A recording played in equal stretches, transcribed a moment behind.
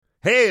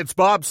Hey, it's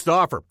Bob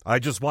Stauffer. I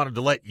just wanted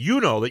to let you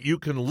know that you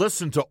can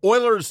listen to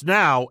Oilers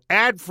Now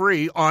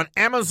ad-free on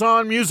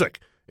Amazon Music,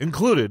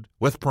 included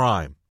with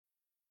Prime.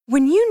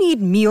 When you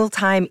need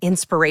mealtime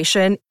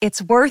inspiration,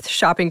 it's worth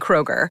shopping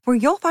Kroger, where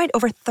you'll find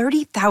over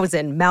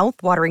 30,000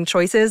 mouth-watering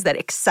choices that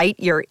excite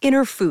your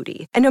inner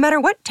foodie. And no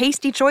matter what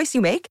tasty choice you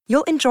make,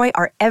 you'll enjoy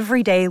our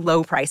everyday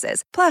low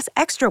prices, plus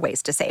extra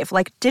ways to save,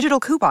 like digital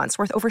coupons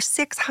worth over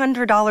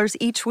 $600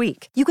 each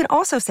week. You can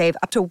also save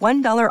up to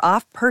 $1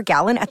 off per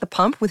gallon at the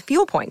pump with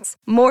fuel points.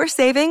 More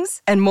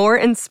savings and more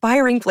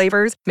inspiring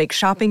flavors make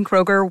shopping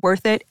Kroger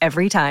worth it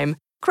every time.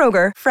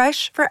 Kroger,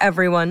 fresh for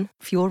everyone.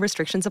 Fuel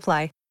restrictions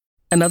apply.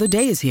 Another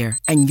day is here,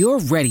 and you're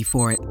ready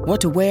for it.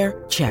 What to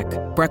wear? Check.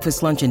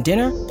 Breakfast, lunch, and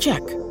dinner? Check.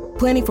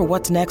 Planning for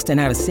what's next and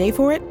how to save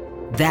for it?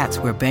 That's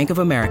where Bank of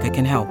America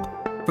can help.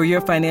 For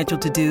your financial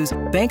to-dos,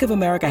 Bank of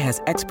America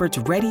has experts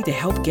ready to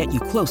help get you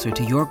closer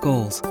to your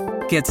goals.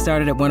 Get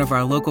started at one of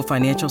our local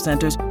financial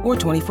centers or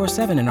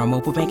 24/7 in our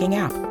mobile banking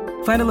app.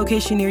 Find a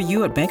location near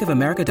you at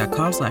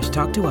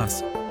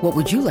bankofamerica.com/talktous. What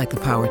would you like the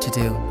power to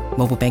do?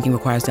 Mobile banking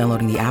requires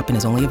downloading the app and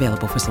is only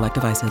available for select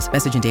devices.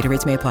 Message and data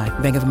rates may apply.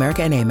 Bank of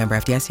America N.A., member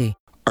FDIC.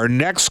 Our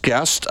next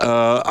guest,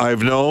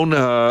 I've known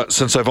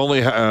since when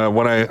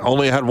I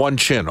only had one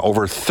chin,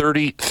 over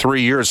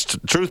 33 years.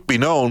 Truth be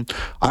known,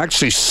 I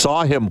actually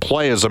saw him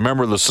play as a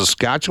member of the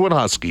Saskatchewan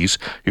Huskies.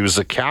 He was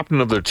the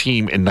captain of their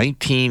team in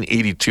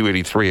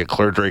 1982-83 at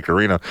Clare Drake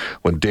Arena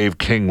when Dave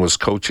King was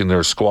coaching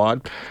their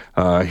squad.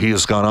 He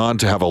has gone on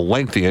to have a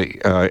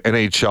lengthy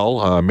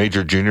NHL,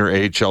 Major Junior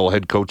AHL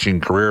head coaching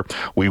career.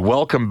 We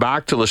welcome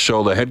back to the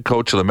show the head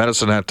coach of the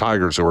Medicine Hat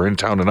Tigers, who are in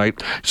town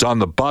tonight. He's on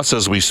the bus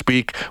as we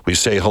speak. We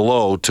say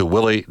hello to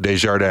Willie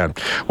Desjardins.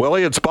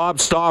 Willie, it's Bob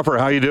Stauffer.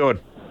 How you doing?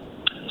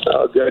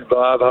 Oh, good,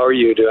 Bob. How are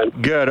you doing?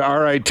 Good. All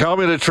right. Tell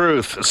me the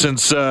truth.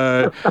 Since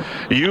I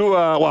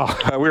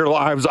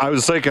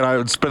was thinking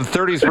it's been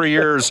 33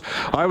 years.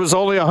 I was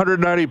only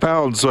 190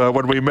 pounds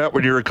when we met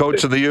when you were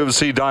coaching the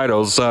UFC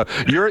Dinos.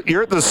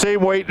 You're at the same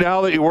weight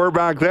now that you were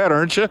back then,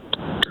 aren't you?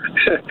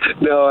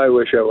 No, I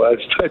wish I was,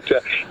 but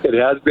it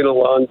has been a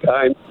long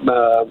time.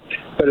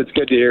 But it's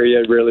good to hear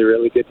you. Really,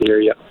 really good to hear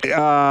you.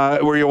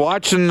 Were you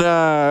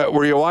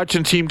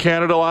watching Team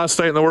Canada last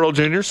night in the World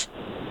Juniors?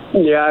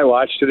 Yeah, I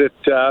watched it.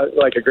 It's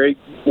like a great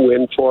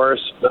win for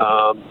us.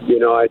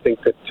 I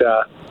think that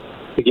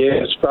the game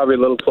is probably a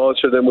little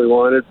closer than we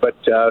wanted, but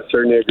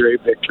certainly a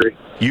great victory.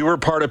 You were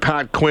part of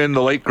Pat Quinn,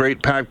 the late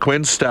great Pat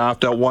Quinn staff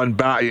that won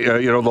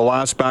the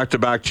last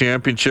back-to-back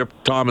championship.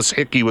 Thomas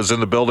Hickey was in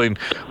the building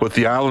with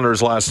the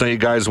Islanders last night. You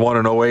guys won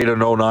in 08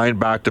 and 09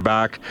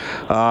 back-to-back.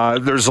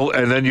 And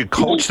then you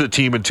coached the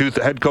team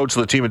head coach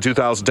of the team in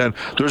 2010.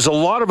 There's a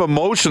lot of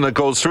emotion that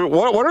goes through it.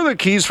 What are the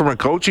keys from a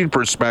coaching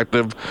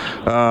perspective,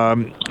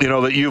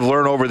 that you've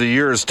learned over the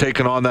years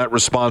taking on that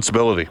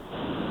responsibility?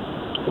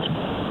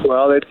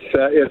 Well,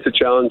 it's a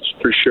challenge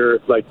for sure.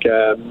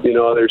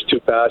 There's two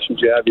passions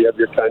you have. You have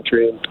your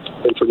country, and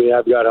for me,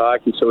 I've got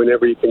hockey. So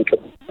whenever you can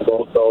combine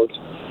both those,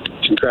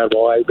 it's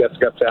incredible. I've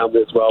got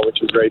family as well,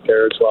 which is right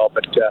there as well.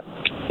 But 2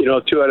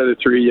 out of the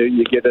 3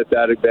 you get at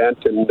that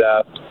event, and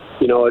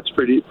it's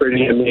pretty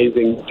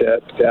amazing to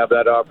have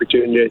that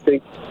opportunity. I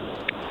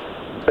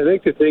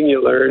think the thing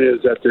you learn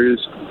is that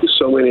there's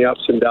so many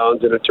ups and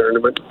downs in a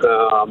tournament.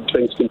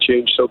 Things can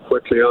change so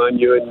quickly on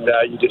you, and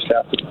you just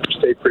have to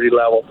stay pretty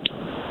level.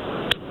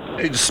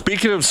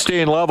 Speaking of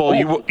staying level,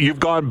 you've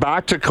gone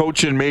back to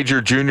coaching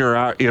Major Junior.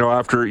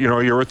 After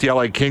you're with the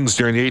LA Kings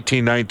during the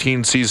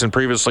 18-19 season,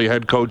 previously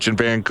head coach in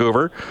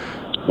Vancouver.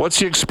 What's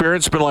the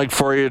experience been like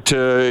for you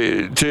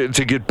to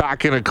get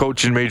back into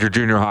coaching Major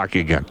Junior hockey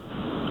again?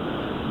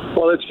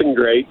 Well, it's been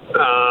great.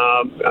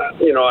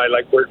 I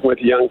like working with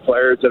young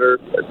players that are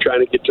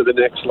trying to get to the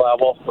next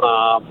level.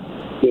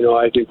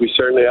 I think we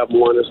certainly haven't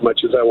won as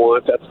much as I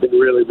want. That's been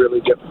really, really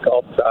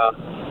difficult.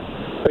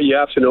 But you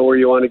have to know where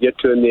you want to get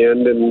to in the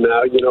end, and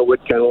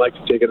would kind of like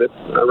to take a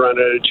run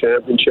at a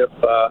championship.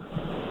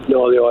 The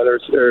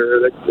Oilers or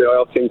the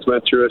Oil Kings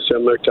went through a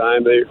similar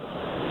time. They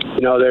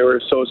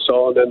were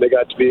so-so, and then they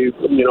got to be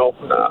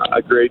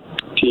a great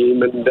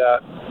team, and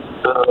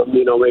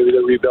maybe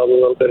they're rebuilding a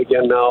little bit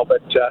again now.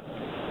 But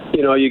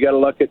you got to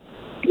look at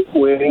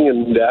winning,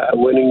 and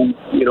winning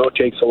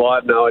takes a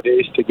lot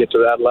nowadays to get to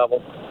that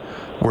level.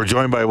 We're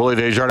joined by Willie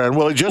Desjardins.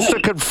 Willie, just to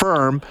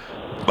confirm,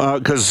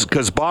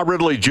 because Bob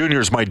Ridley Jr.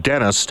 is my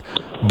dentist.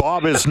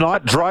 Bob is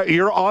not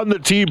you're on the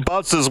team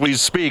bus as we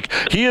speak.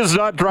 He is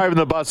not driving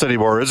the bus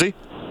anymore, is he?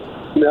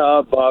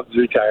 No, Bob's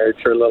retired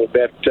for a little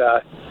bit.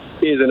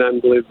 He's an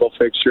unbelievable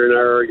fixture in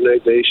our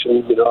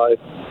organization.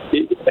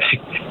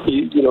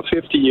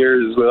 50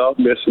 years without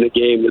missing a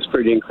game is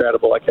pretty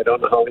incredible. I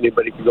don't know how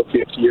anybody can go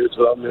 50 years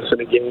without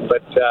missing a game,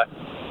 but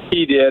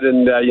he did,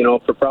 and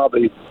for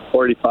probably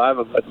 45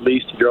 of them at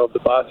least, he drove the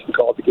bus and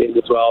called the game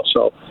as well.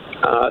 So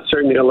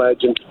certainly a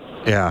legend.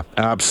 Yeah,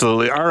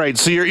 absolutely. All right,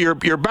 so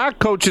you're back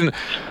coaching.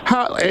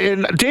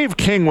 And Dave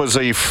King was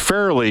a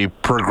fairly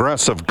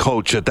progressive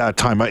coach at that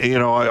time.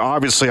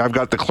 Obviously I've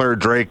got the Claire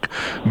Drake,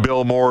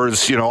 Bill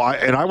Moores.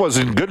 I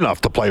wasn't good enough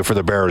to play for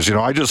the Bears.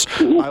 I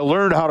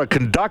learned how to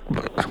conduct.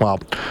 Well,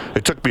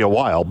 it took me a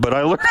while, but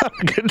I learned how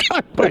to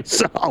conduct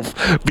myself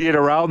being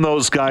around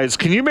those guys.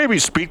 Can you maybe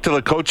speak to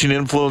the coaching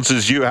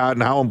influences you had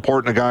and how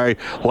important a guy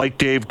like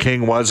Dave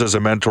King was as a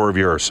mentor of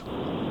yours?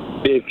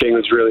 Dave King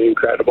was really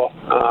incredible.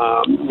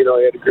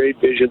 He had a great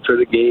vision for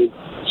the game.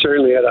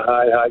 Certainly at a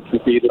high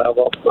compete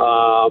level.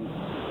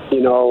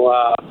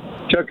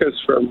 Took us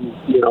from,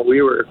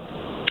 we were,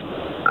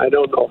 I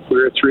don't know if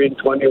we were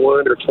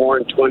 3-21 or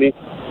 4-20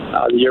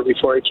 the year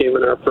before he came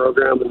in our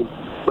program. And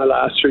my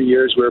last 3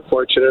 years, we were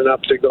fortunate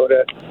enough to go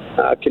to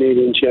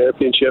Canadian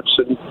championships,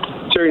 and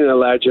certainly a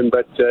legend.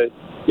 But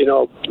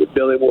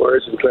Billy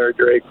Moores and Claire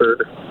Drake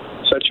were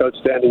such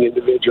outstanding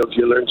individuals.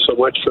 You learn so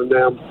much from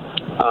them.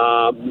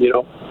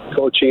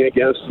 Coaching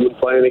against them and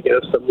playing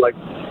against them,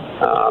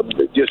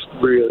 just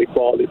really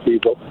quality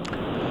people.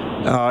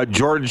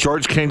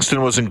 George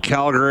Kingston was in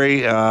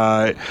Calgary.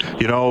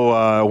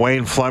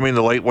 Wayne Fleming,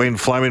 the late Wayne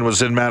Fleming,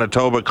 was in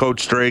Manitoba.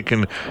 Coach Drake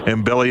and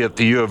Billy at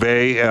the U of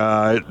A,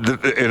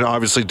 and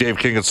obviously Dave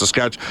King at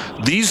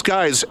Saskatchewan. These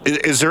guys,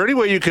 is there any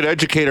way you could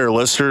educate our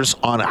listeners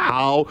on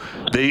how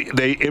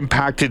they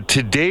impacted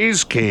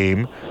today's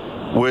game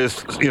with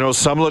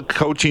some of the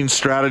coaching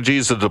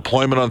strategies, the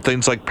deployment on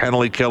things like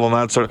penalty kill and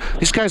that sort of?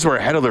 These guys were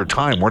ahead of their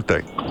time, weren't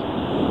they?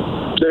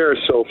 They're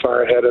so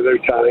far ahead of their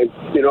time.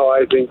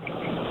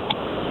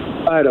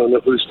 I don't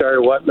know who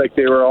started what.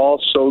 They were all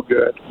so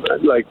good.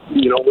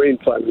 Wayne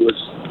Fleming was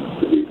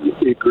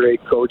a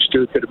great coach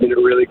too. Could have been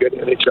a really good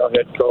NHL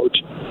head coach.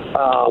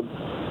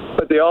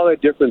 But they all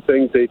had different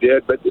things they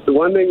did. But the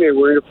one thing they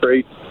weren't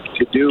afraid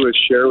to do is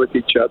share with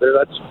each other.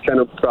 That's kind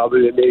of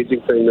probably the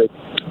amazing thing.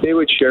 They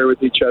would share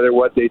with each other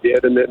what they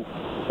did, and then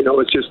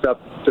it's just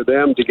up to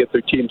them to get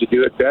their team to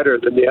do it better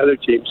than the other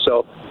team.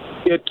 So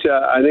it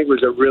I think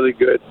was a really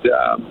good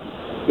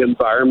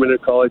environment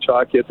of college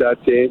hockey at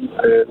that time,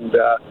 and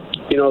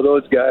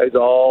those guys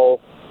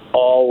all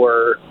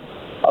were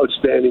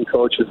outstanding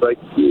coaches. I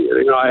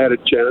had a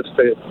chance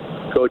to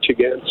coach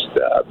against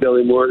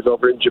Billy Moores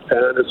over in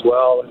Japan as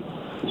well, and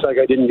it's I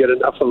didn't get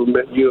enough of him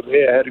at U of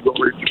A. I had to go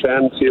over to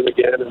Japan and see him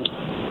again, and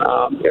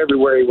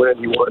everywhere he went,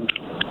 he won.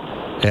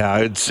 Yeah,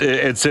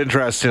 it's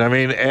interesting. I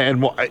mean,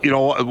 and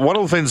one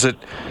of the things that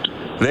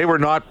they were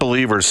not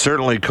believers,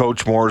 certainly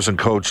Coach Moores and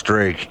Coach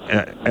Drake.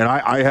 And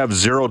I have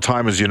zero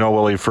time, as you know,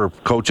 Willie, for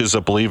coaches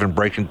that believe in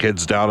breaking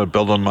kids down and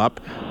building them up.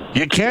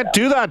 You can't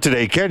do that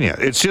today, can you?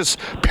 It's just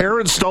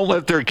parents don't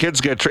let their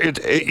kids get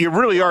you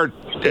really are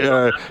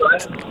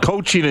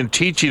coaching and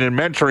teaching and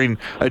mentoring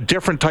a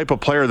different type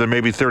of player than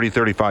maybe 30,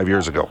 35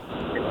 years ago.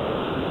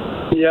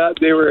 Yeah,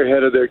 they were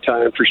ahead of their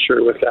time for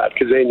sure with that,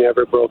 because they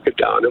never broke it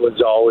down. It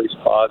was always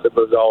positive. It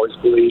was always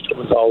believed. It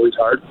was always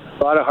hard.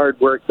 A lot of hard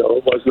work, though.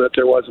 It wasn't that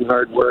there wasn't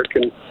hard work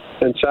and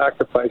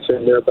sacrifice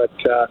in there. But,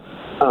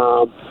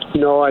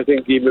 I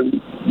think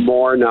even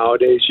more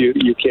nowadays,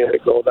 you can't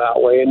go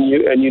that way, and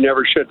you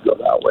never should go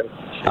that way.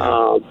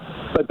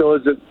 But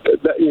those,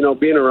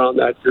 being around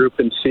that group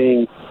and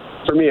seeing,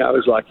 for me, I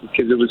was lucky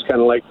because it was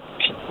kind of like,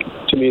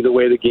 to me, the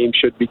way the game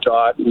should be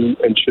taught and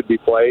should be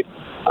played.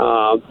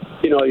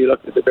 You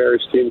look at the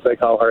Bears teams,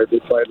 how hard they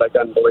played,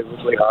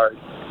 unbelievably hard.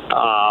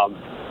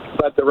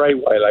 But the right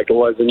way, it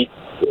wasn't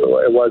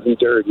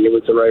dirty. It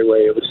was the right way.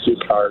 It was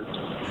just hard.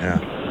 Yeah.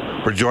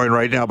 We're joined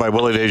right now by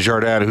Willie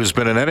Desjardins, who's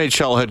been an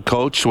NHL head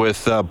coach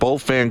with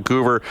both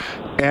Vancouver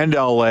and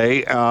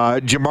LA.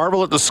 Do you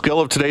marvel at the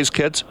skill of today's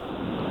kids?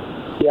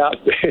 Yeah,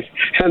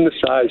 and the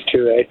size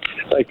too,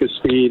 the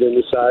speed and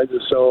the size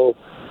is so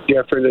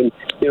different. And,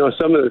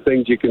 some of the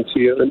things you can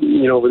see,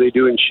 where they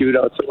do in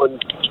shootouts. I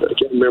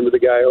can't remember the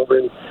guy over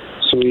in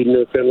Sweden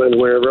or Finland,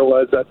 wherever it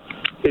was, that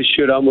his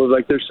shootout move,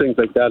 there's things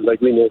like that,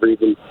 we never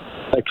even,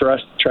 for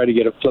us to try to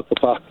get a flip a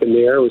puck in the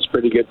air was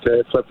pretty good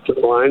to flip to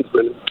the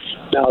linesman.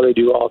 Now they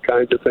do all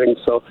kinds of things.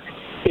 So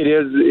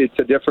it's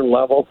a different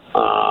level,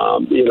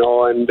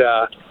 and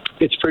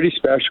it's pretty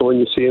special when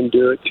you see him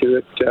do it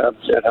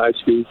at high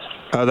speed.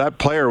 That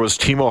player was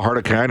Timo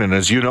Hartikainen,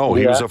 as you know.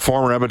 He was a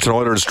former Edmonton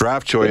Oilers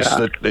draft choice.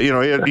 That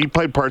he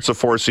played parts of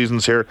 4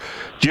 seasons here.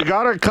 You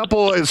got a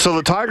couple. So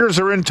the Tigers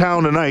are in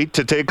town tonight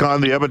to take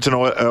on the Edmonton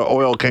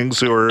Oil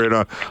Kings, who are in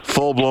a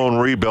full-blown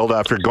rebuild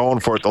after going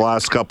for it the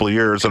last couple of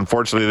years.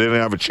 Unfortunately, they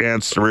didn't have a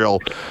chance to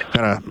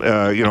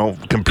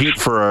compete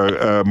for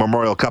a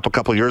Memorial Cup a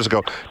couple of years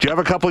ago. Do you have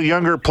a couple of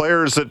younger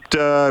players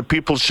that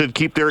people should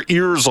keep their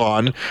ears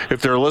on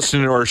if they're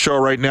listening to our show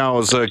right now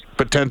as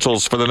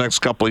potentials for the next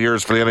couple of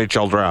years for the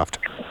NHL draft?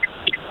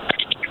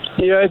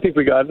 Yeah, I think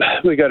we got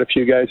a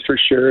few guys for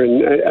sure,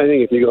 and I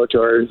think if you go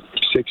to our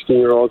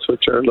 16-year-olds,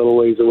 which are a little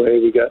ways away,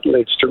 we got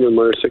Lidstrom and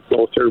Mercic,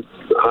 both are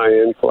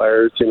high-end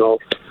players. We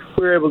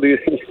were able to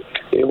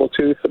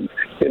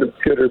in a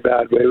good or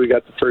bad way. We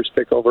got the first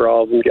pick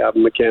overall in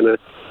Gavin McKenna.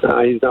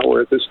 He's not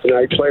worth us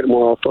tonight. Played him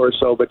all for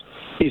so, but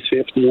he's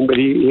 15. But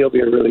he'll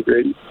be a really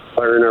great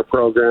player in our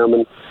program.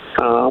 And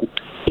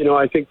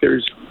I think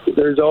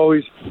there's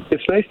always,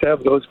 it's nice to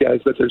have those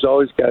guys, but there's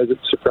always guys that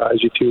surprise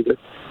you too. That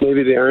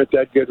maybe they aren't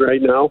that good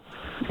right now,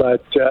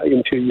 but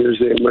in 2 years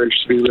they emerge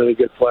to be really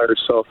good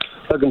players. So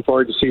looking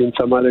forward to seeing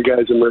some other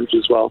guys emerge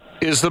as well.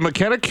 Is the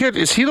McKenna kid?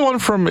 Is he the one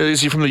from?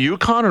 Is he from the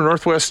Yukon or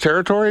Northwest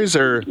Territories?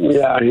 Or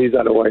yeah, he's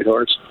out of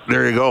Whitehorse.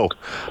 There you go.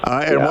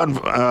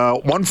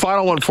 One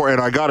final one for you,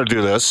 and I got to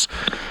do this.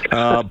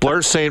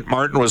 Blair St.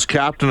 Martin was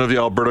captain of the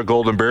Alberta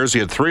Golden Bears. He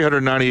had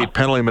 398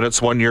 penalty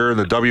minutes 1 year in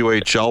the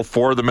WHL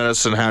for the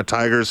Medicine Hat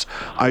Tigers.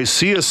 I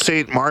see a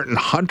St. Martin,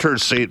 Hunter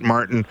St.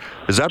 Martin.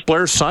 Is that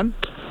Blair's son?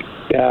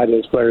 Yeah, it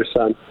is Blair's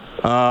son.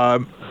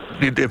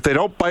 If they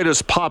don't bite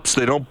his pups,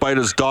 they don't bite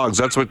his dogs.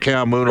 That's what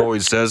Cam Moon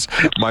always says.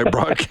 My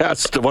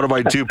broadcast, one of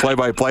my two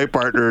play-by-play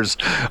partners.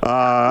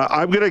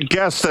 I'm going to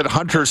guess that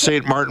Hunter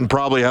St. Martin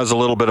probably has a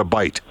little bit of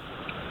bite.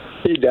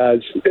 He does,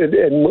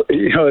 and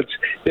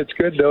it's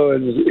good though.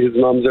 His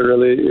mom's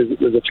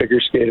was a figure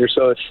skater,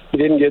 so he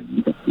didn't get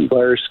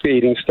Blair's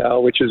skating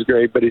style, which is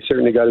great, but he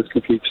certainly got his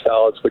compete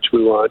style, which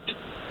we want.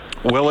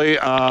 Willie,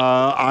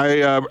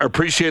 I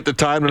appreciate the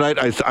time tonight.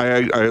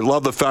 I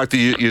love the fact that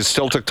you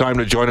still took time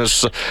to join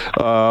us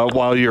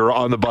while you're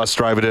on the bus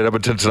driving to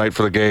Edmonton tonight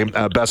for the game.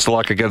 Best of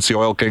luck against the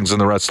Oil Kings and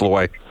the rest of the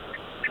way.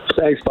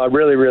 Thanks, Bob.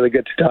 Really, really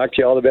good to talk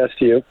to you. All the best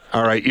to you.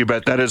 All right, you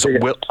bet. That is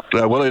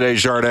Willie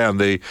Desjardins,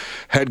 the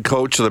head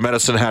coach of the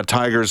Medicine Hat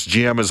Tigers,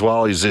 GM as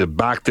well. He's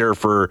back there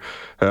for,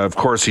 of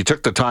course, he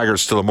took the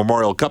Tigers to the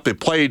Memorial Cup. They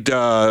played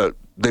the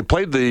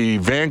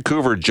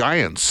Vancouver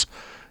Giants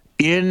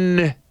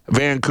in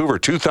Vancouver,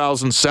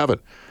 2007.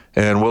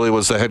 And Willie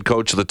was the head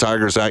coach of the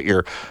Tigers that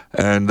year.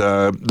 And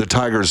the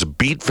Tigers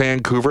beat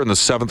Vancouver in the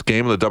 7th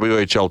game of the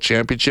WHL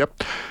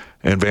Championship.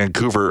 And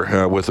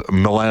Vancouver with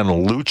Milan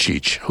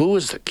Lucic. Who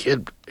was the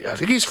kid? I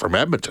think he's from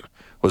Edmonton.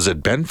 Was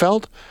it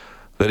Benfeld?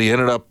 That he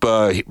ended up,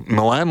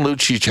 Milan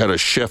Lucic had a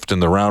shift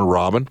in the round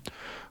robin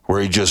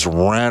where he just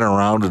ran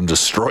around and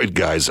destroyed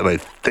guys. And I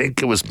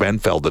think it was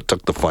Benfeld that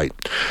took the fight.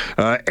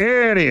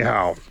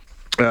 Anyhow,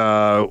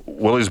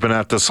 Willie's been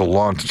at this a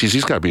long time.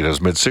 He's got to be in his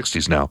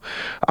mid-60s now.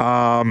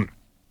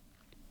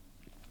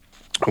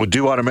 We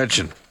do want to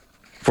mention,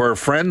 for our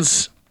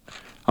friends,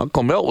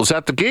 Uncle Milt was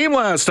at the game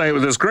last night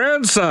with his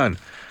grandson.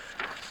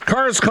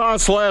 Cars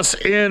cost less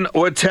in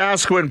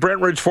Wetaskiwin.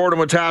 Brentridge Ford in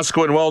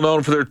Wetaskiwin, well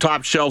known for their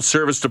top shelf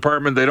service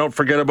department. They don't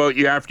forget about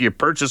you after you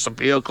purchase a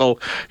vehicle.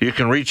 You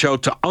can reach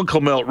out to Uncle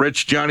Milt,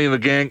 Rich, Johnny, and the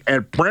gang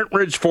at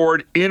Brentridge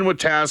Ford in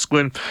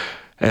Wetaskiwin.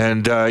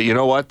 And you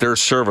know what? Their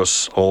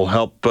service will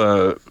help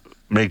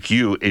make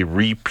you a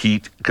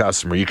repeat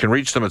customer. You can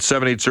reach them at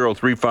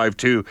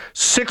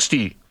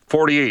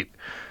 780-352-6048.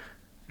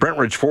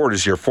 Brentridge Ford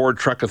is your Ford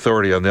truck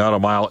authority on the Auto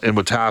Mile in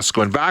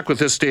Wetaskiwin. Back with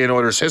this day in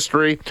Oilers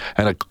history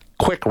and a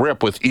quick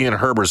rip with Ian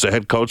Herbers, the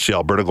head coach of the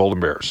Alberta Golden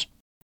Bears.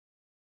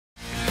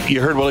 You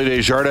heard Willie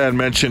Desjardins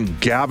mention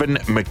Gavin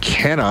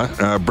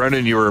McKenna.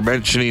 Brendan, you were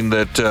mentioning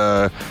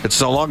that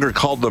it's no longer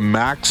called the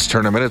Max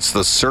Tournament, it's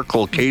the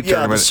Circle K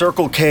Tournament. Yeah, the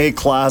Circle K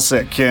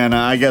Classic, and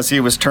I guess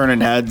he was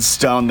turning heads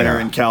down there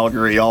in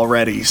Calgary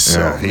already,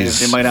 so he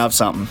might have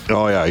something.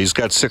 Oh, yeah, he's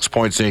got 6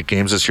 points in 8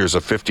 games this year as a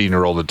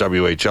 15-year-old at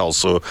WHL,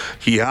 so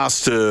he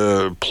has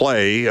to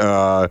play.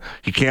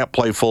 He can't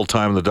play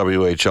full-time in the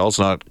WHL. It's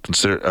not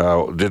considered,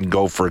 didn't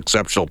go for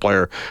exceptional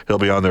player. He'll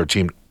be on their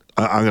team.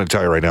 I'm going to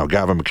tell you right now,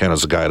 Gavin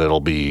McKenna's a guy that'll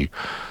be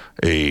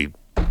a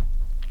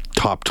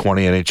top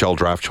 20 NHL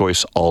draft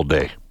choice all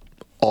day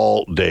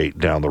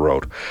down the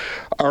road.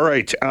 All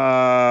right.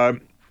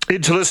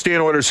 Into this day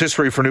in Oilers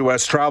history for New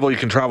West Travel. You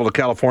can travel to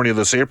California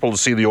this April to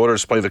see the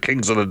Oilers play the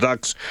Kings and the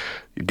Ducks.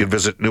 You can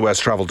visit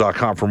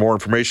newwesttravel.com for more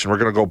information. We're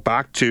going to go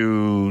back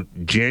to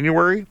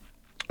January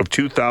of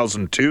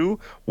 2002.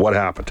 What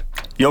happened?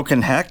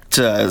 Jochen Hecht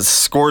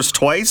scores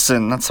twice,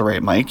 and that's the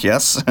right mic,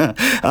 yes.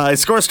 He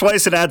scores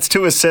twice and adds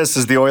 2 assists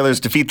as the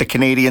Oilers defeat the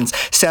Canadiens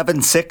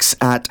 7-6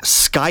 at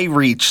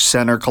Skyreach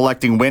Center,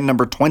 collecting win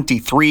number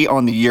 23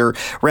 on the year.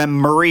 Rem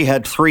Murray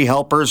had 3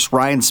 helpers.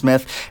 Ryan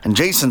Smith and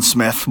Jason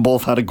Smith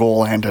both had a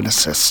goal and an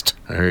assist.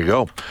 There you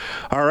go.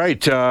 All right.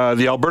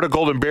 The Alberta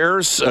Golden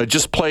Bears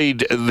just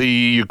played the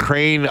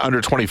Ukraine under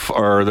 20,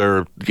 or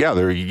their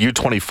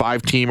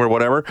U25 team or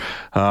whatever.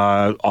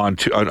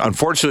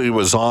 Unfortunately, it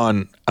was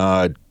on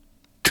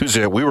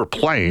Tuesday. We were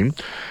playing.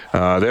 They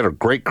had a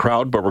great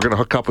crowd, but we're going to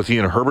hook up with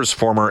Ian Herbers,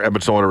 former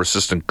Edmonton Oilers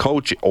assistant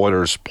coach,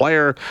 Oilers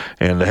player,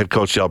 and the head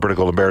coach of the Alberta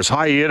Golden Bears.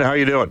 Hi, Ian. How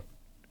you doing?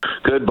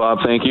 Good, Bob.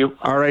 Thank you.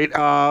 All right.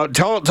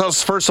 Tell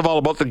us, first of all,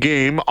 about the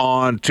game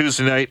on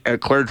Tuesday night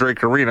at Clare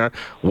Drake Arena.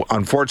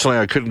 Unfortunately,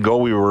 I couldn't go.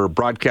 We were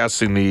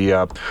broadcasting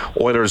the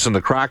Oilers and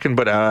the Kraken,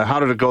 but how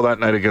did it go that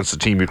night against the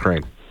Team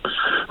Ukraine?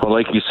 Well,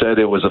 like you said,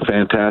 it was a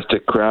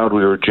fantastic crowd.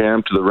 We were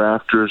jammed to the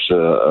rafters,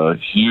 a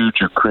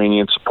huge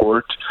Ukrainian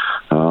support.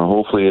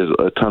 Hopefully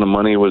a ton of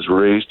money was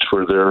raised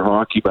for their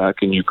hockey back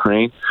in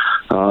Ukraine.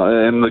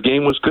 And the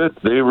game was good.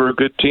 They were a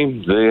good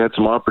team. They had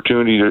some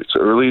opportunity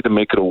early to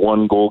make it a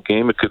one-goal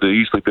game. It could have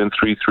easily been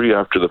 3-3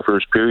 after the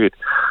first period.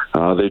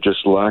 They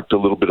just lacked a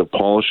little bit of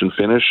polish and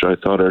finish. I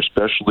thought our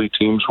specialty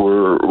teams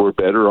were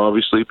better,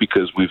 obviously,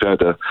 because we've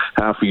had a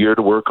half a year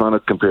to work on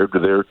it compared to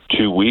their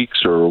 2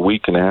 weeks or a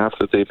week and a half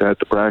that they've had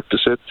to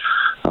practice it.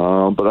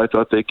 But I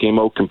thought they came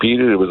out,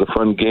 competed. It was a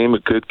fun game, a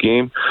good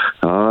game.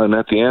 And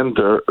at the end,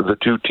 the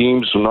two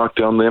teams knocked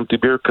down the empty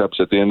beer cups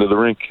at the end of the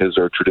rink, as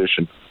our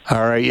tradition.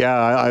 All right,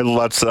 yeah,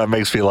 that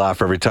makes me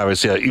laugh every time I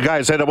see it. You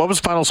guys, what was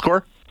the final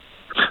score?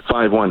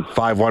 5-1.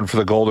 5-1 for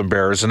the Golden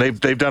Bears, and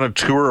they've done a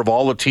tour of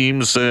all the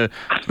teams.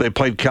 They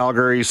played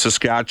Calgary,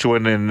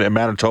 Saskatchewan, and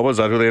Manitoba. Is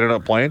that who they ended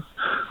up playing?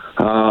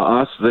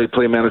 They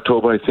play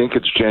Manitoba. I think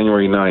it's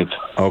January 9th.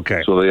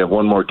 Okay. So they have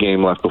one more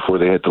game left before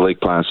they head to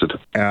Lake Placid.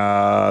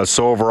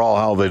 So overall,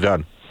 how have they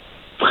done?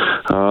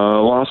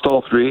 Lost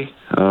all three,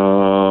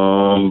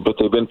 but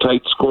they've been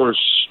tight scores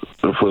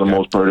for the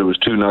most part. It was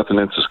 2-0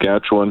 in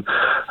Saskatchewan,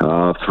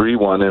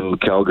 3-1 in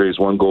Calgary's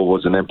one goal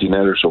was an empty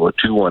netter, so a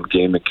 2-1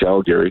 game in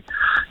Calgary.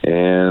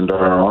 And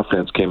our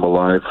offense came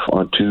alive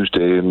on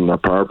Tuesday in a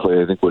power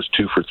play. I think was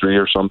 2 for 3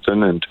 or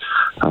something, and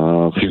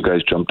a few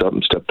guys jumped up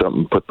and stepped up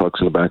and put pucks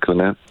in the back of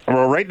the net.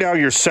 Well, right now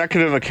you're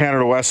second in the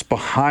Canada West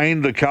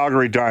behind the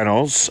Calgary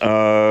Dinos,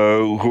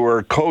 who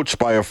are coached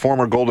by a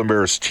former Golden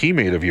Bears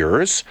teammate of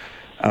yours.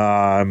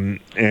 And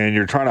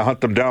you're trying to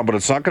hunt them down, but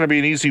it's not going to be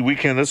an easy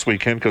weekend this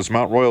weekend because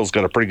Mount Royal's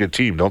got a pretty good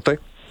team, don't they?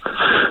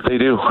 They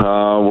do.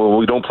 Well,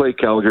 we don't play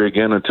Calgary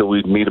again until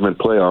we meet them in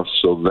playoffs,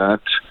 so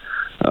that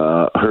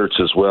hurts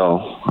as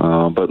well.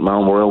 But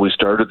Mount Royal, we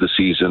started the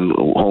season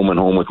home and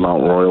home with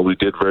Mount Royal. We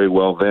did very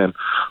well then.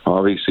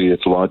 Obviously,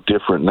 it's a lot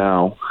different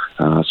now.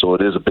 So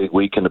it is a big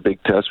week and a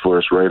big test for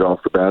us right off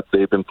the bat.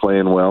 They've been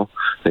playing well.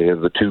 They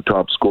have the two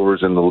top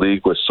scorers in the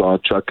league with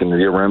Sawchuk and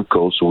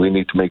Yaremko, so we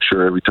need to make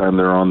sure every time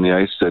they're on the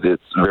ice that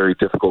it's very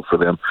difficult for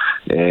them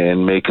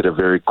and make it a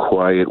very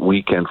quiet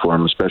weekend for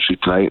them, especially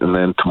tonight and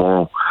then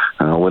tomorrow.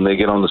 When they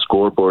get on the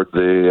scoreboard,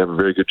 they have a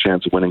very good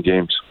chance of winning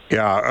games.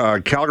 Yeah,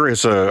 Calgary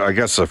has,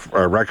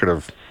 a record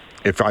of,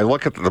 if I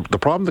look at the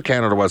problem with the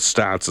Canada West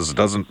stats is it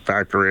doesn't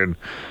factor in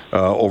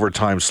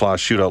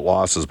overtime/shootout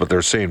losses, but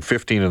they're saying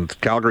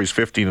Calgary's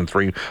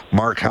 15-3.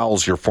 Mark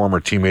Howell's your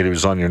former teammate who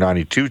was on your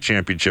 92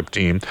 championship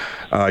team.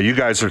 You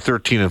guys are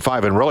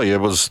 13-5, and really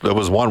it was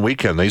one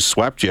weekend. They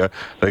swept you.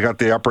 They got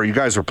the upper. You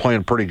guys were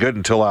playing pretty good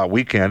until that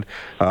weekend,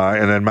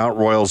 and then Mount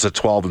Royal's at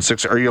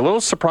 12-6. Are you a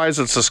little surprised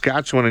that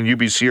Saskatchewan and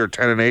UBC are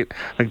 10-8?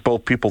 I think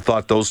both people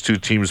thought those two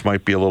teams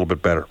might be a little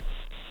bit better.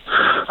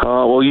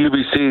 Well,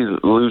 UBC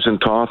losing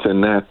Toth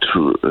and net,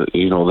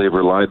 they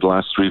relied the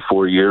last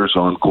 3-4 years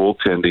on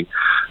goaltending,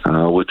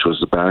 which was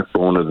the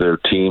backbone of their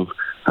team.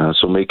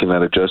 So making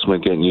that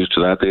adjustment, getting used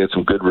to that. They had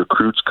some good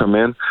recruits come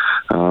in.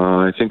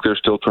 I think they're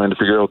still trying to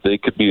figure out they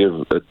could be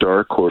a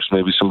dark horse,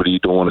 maybe somebody you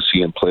don't want to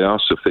see in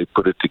playoffs if they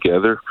put it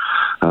together.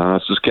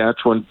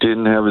 Saskatchewan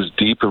didn't have as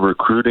deep a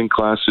recruiting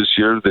class this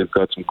year. They've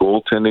got some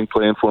goaltending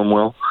playing for them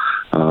well.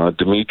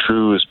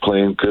 Dimitru is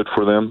playing good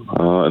for them,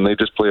 and they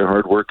just play a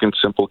hard-working,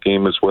 simple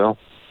game as well.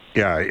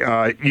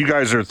 Yeah, you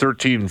guys are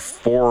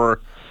 13-4.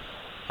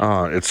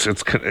 It's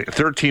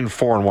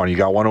 13-4-1. You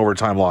got one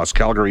overtime loss.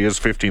 Calgary is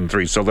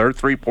 15-3, so they're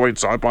 3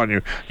 points up on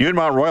you. You and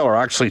Mount Royal are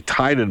actually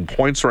tied in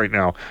points right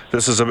now.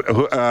 This is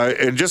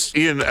and just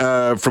Ian,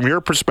 from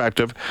your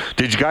perspective,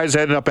 did you guys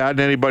end up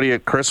adding anybody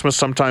at Christmas?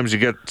 Sometimes you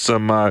get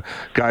some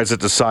guys that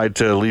decide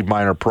to leave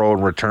minor pro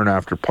and return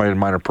after playing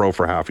minor pro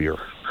for half a year.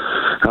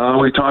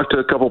 We talked to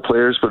a couple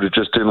players, but it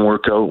just didn't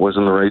work out. It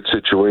wasn't the right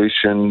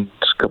situation.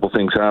 A couple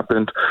things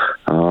happened.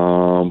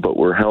 But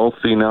we're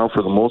healthy now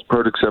for the most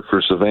part, except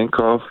for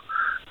Savenkov.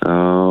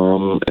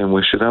 And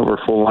we should have our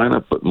full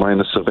lineup, but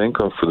minus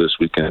Savenkov for this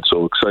weekend.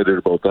 So excited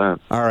about that.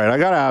 All right, I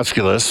got to ask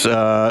you this.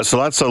 So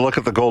let's look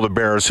at the Golden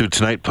Bears, who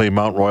tonight play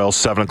Mount Royal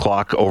 7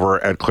 o'clock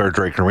over at Claire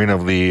Drake Arena.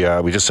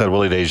 We just had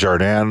Willie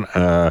Desjardins,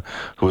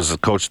 who was the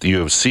coach at the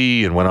U of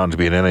C and went on to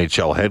be an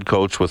NHL head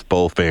coach with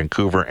both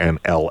Vancouver and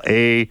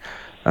L.A.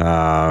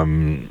 Their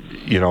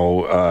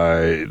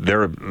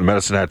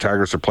Medicine Hat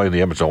Tigers are playing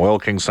the Edmonton Oil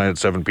Kings tonight at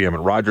 7 p.m. at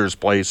Rogers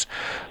Place.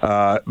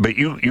 But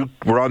you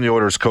were on the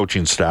Oilers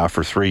coaching staff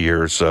for 3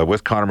 years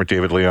with Connor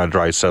McDavid, Leon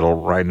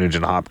Draisaitl, Ryan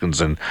Nugent-Hopkins,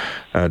 and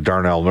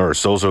Darnell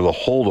Nurse. Those are the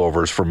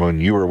holdovers from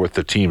when you were with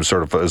the team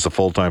sort of as the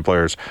full-time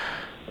players.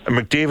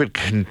 McDavid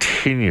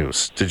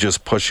continues to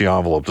just push the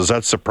envelope. Does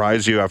that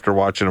surprise you after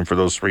watching him for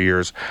those 3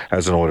 years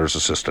as an Oilers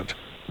assistant?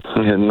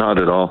 Yeah,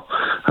 not at all.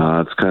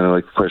 It's kind of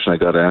like the question I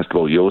got asked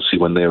about Yossi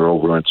when they were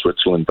over in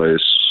Switzerland by a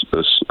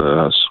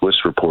Swiss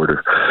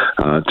reporter.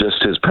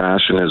 Just his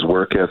passion, his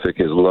work ethic,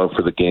 his love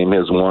for the game,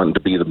 his wanting to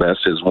be the best,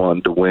 his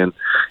wanting to win,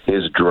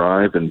 his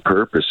drive and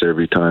purpose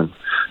every time.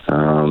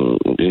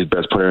 He's the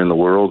best player in the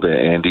world,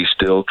 and he's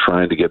still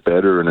trying to get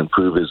better and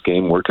improve his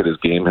game, work at his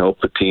game,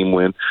 help the team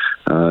win,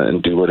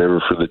 and do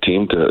whatever for the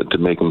team to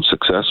make him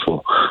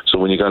successful. So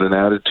when you got an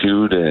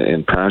attitude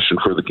and passion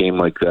for the game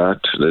like that,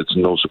 it's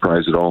no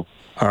surprise at all.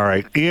 All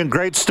right. Ian,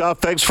 great stuff.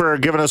 Thanks for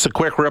giving us a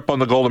quick rip on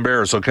the Golden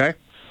Bears, okay?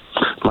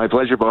 My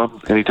pleasure,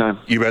 Bob. Anytime.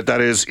 You bet.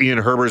 That is Ian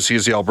Herbers.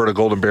 He's the Alberta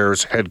Golden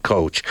Bears head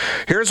coach.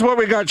 Here's what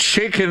we got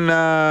shaken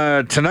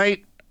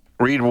tonight.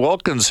 Reed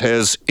Wilkins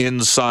has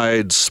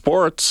Inside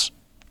Sports.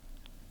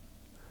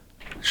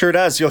 Sure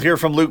does. You'll hear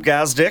from Luke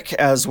Gazdick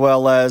as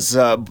well as,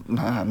 not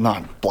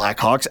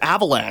Blackhawks,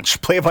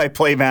 Avalanche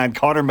play-by-play man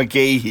Connor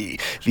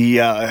McGahey,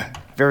 the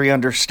very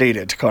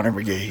understated Connor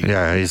McGahey.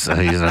 Yeah, he's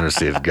an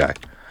understated guy.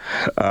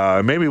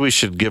 Maybe we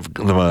should give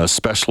them a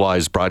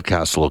specialized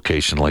broadcast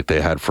location like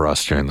they had for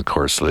us during the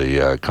course of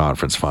the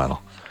conference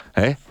final.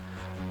 Hey?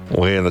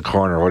 Way in the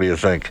corner. What do you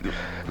think?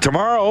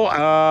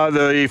 Tomorrow,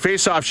 the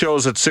face-off show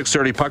is at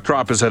 6:30. Puck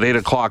drop is at 8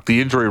 o'clock. The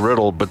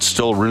injury-riddled, but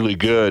still really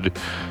good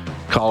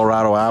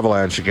Colorado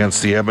Avalanche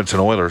against the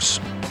Edmonton Oilers.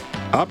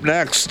 Up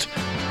next,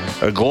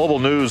 a global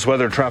news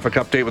weather traffic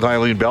update with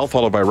Eileen Bell,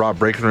 followed by Rob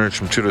Breckenridge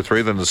from 2 to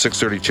 3. Then the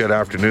 6:30 CHED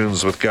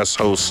Afternoons with guest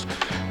host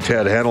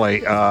Ted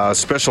Henley.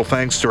 Special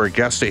thanks to our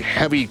guest, a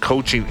heavy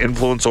coaching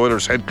influence,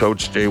 Oilers head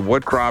coach Jay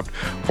Woodcroft,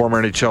 former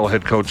NHL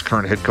head coach,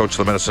 current head coach of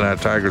the Medicine Hat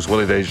Tigers,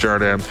 Willie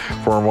Desjardins,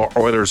 former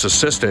Oilers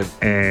assistant,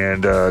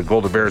 and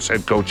Golden Bears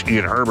head coach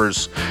Ian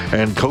Herbers,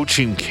 and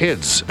coaching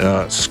kids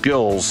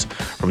skills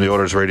from the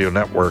Oilers Radio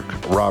Network,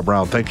 Rob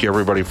Brown. Thank you,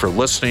 everybody, for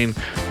listening.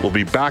 We'll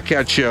be back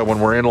at you when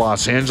we're in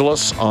Los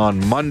Angeles on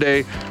Monday.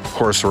 Of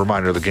course, a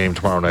reminder of the game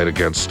tomorrow night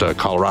against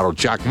Colorado.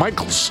 Jack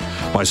Michaels,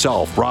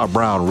 myself, Rob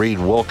Brown, Reed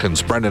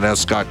Wilkins, Brendan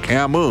S. Scott,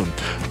 Cam Moon,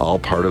 all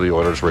part of the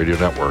Oilers Radio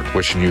Network.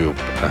 Wishing you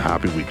a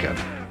happy weekend.